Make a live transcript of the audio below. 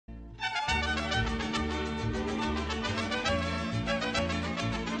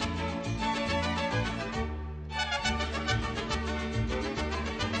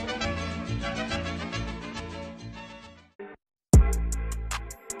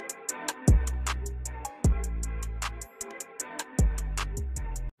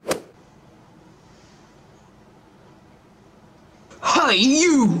Hey,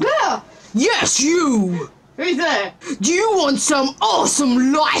 you! Yeah! Yes, you! Who's there? Do you want some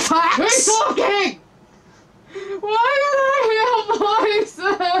awesome life hacks? Who's talking? Why did I hear voices?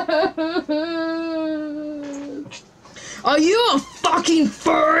 Are you a fucking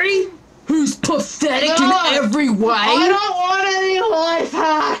furry? Who's pathetic in every way? I don't want any life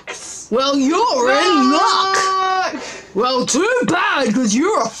hacks! Well, you're in luck! Well, too bad, because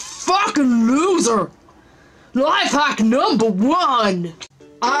you're a fucking loser! Life hack number 1!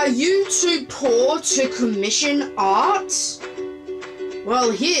 Are you too poor to commission art? Well,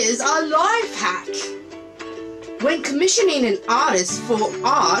 here's a life hack. When commissioning an artist for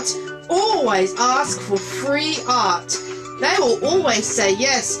art, always ask for free art. They will always say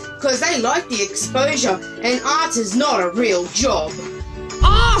yes, because they like the exposure, and art is not a real job.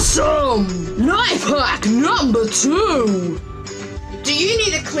 Awesome! Life hack number 2! Do you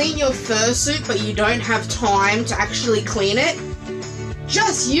need to clean your fursuit but you don't have time to actually clean it?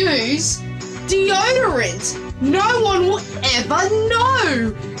 Just use deodorant! No one will ever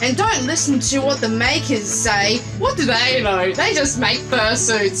know! And don't listen to what the makers say. What do they know? They just make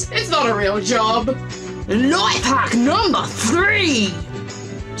fursuits. It's not a real job. Life hack number 3!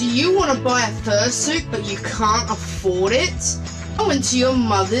 Do you want to buy a fursuit but you can't afford it? Go into your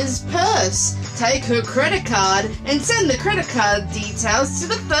mother's purse, take her credit card, and send the credit card details to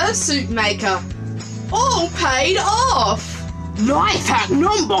the fursuit maker. All paid off! Life hack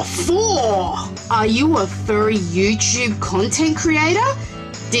number 4! Are you a furry YouTube content creator?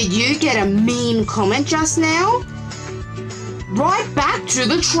 Did you get a mean comment just now? Right back to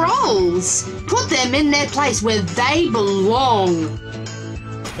the trolls! Put them in their place where they belong!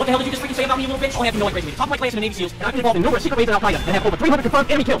 What the hell did you just freaking say about me, you little bitch? Oh, I have no idea. Top of my class in the Navy SEALs, and I've been involved in numerous secret raids in Al-Qaeda, and have over 300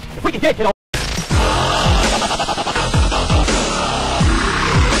 confirmed enemy kills. You're freaking dead, kiddo!